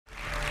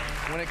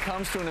When it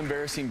comes to an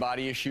embarrassing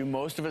body issue,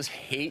 most of us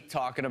hate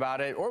talking about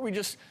it, or we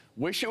just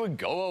wish it would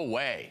go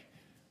away.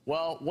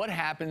 Well, what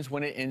happens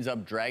when it ends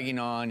up dragging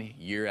on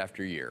year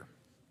after year?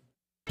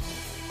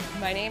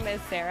 My name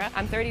is Sarah.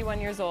 I'm 31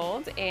 years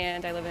old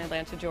and I live in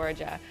Atlanta,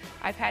 Georgia.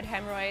 I've had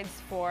hemorrhoids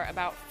for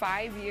about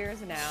 5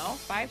 years now,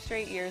 5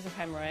 straight years of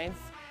hemorrhoids.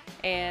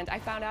 And I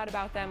found out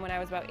about them when I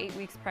was about 8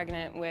 weeks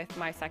pregnant with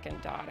my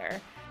second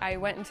daughter. I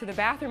went into the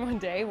bathroom one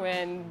day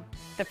when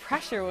the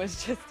pressure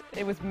was just,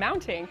 it was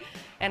mounting,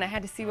 and I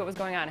had to see what was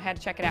going on. I had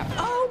to check it out.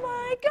 Oh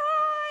my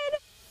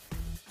God!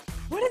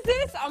 What is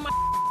this? Oh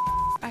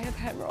my, I have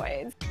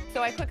hemorrhoids.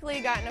 So I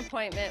quickly got an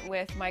appointment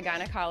with my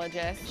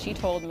gynecologist. She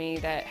told me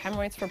that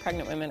hemorrhoids for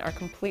pregnant women are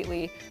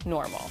completely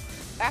normal.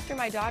 After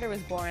my daughter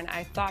was born,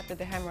 I thought that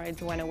the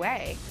hemorrhoids went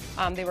away.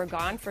 They were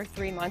gone for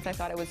 3 months. I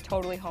thought it was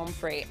totally home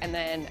free. And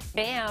then,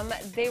 bam,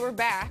 they were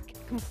back,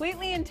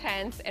 completely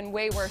intense and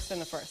way worse than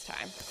the first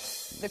time.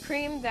 The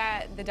cream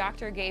that the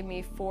doctor gave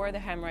me for the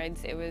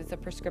hemorrhoids, it was a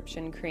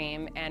prescription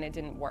cream and it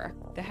didn't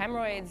work. The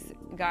hemorrhoids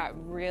got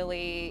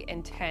really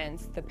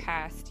intense the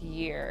past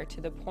year to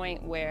the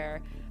point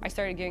where I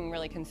started getting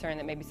really concerned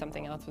that maybe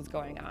something else was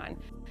going on.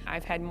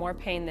 I've had more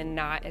pain than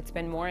not. It's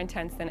been more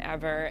intense than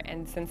ever,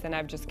 and since then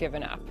I've just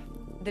given up.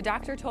 The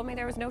doctor told me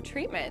there was no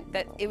treatment,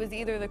 that it was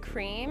either the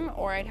cream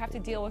or I'd have to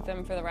deal with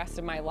them for the rest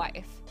of my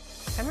life.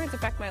 Hemorrhoids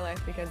affect my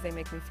life because they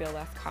make me feel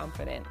less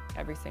confident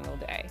every single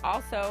day.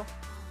 Also,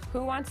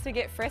 who wants to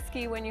get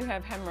frisky when you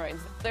have hemorrhoids?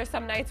 There's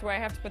some nights where I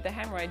have to put the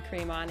hemorrhoid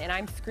cream on and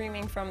I'm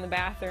screaming from the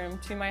bathroom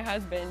to my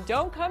husband,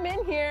 "Don't come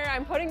in here,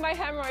 I'm putting my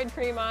hemorrhoid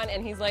cream on,"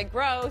 and he's like,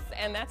 "Gross,"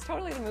 and that's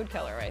totally the mood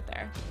killer right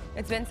there.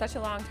 It's been such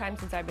a long time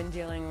since I've been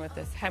dealing with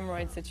this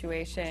hemorrhoid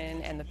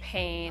situation and the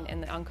pain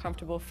and the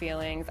uncomfortable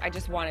feelings. I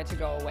just want it to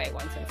go away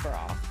once and for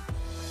all.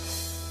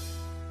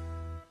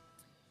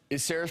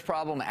 Is Sarah's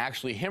problem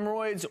actually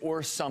hemorrhoids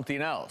or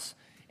something else?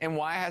 And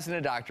why hasn't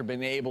a doctor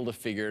been able to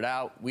figure it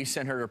out? We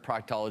sent her to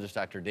proctologist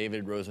Dr.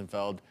 David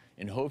Rosenfeld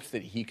in hopes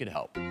that he could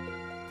help.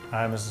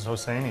 Hi, Mrs.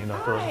 Hosseini,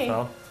 Dr.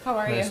 Rosenfeld. How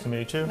are you? Nice to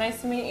meet you.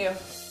 Nice to meet you.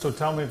 So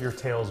tell me of your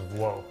tales of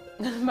woe.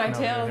 My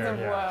tales of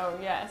woe,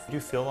 yes. Do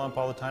you feel lump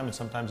all the time and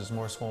sometimes it's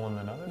more swollen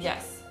than others?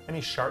 Yes. Any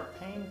sharp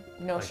pain?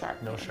 No sharp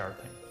pain. No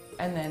sharp pain.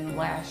 And then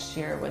last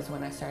year was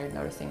when I started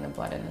noticing the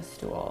blood in the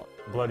stool.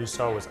 The blood you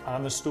saw was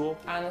on the stool?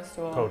 On the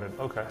stool. Coated,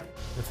 okay.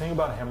 The thing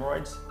about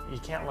hemorrhoids, you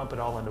can't lump it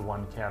all into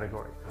one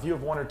category. If you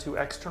have 1 or 2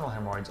 external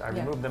hemorrhoids, I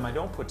remove them, I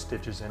don't put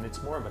stitches in.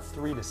 It's more of a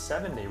 3 to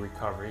 7 day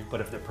recovery.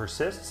 But if it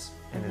persists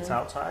and it's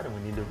outside and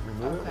we need to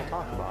remove it, we'll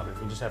talk about it.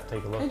 We just have to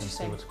take a look and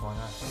see what's going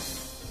on.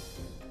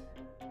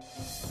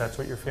 That's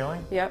what you're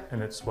feeling? Yep.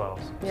 And it swells.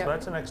 Yep. So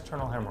that's an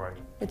external hemorrhoid.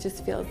 It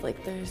just feels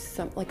like there's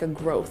like a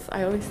growth.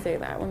 I always say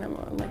that when I'm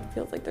like, it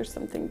feels like there's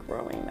something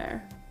growing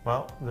there.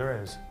 Well,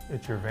 there is.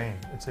 It's your vein.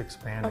 It's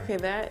expanding. Okay,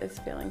 that is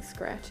feeling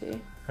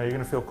scratchy. Are you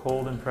going to feel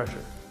cold and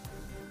pressure?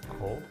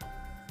 Cold.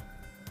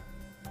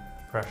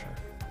 Pressure.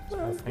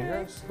 Small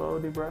fingers, slow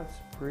deep breaths,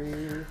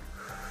 breathe.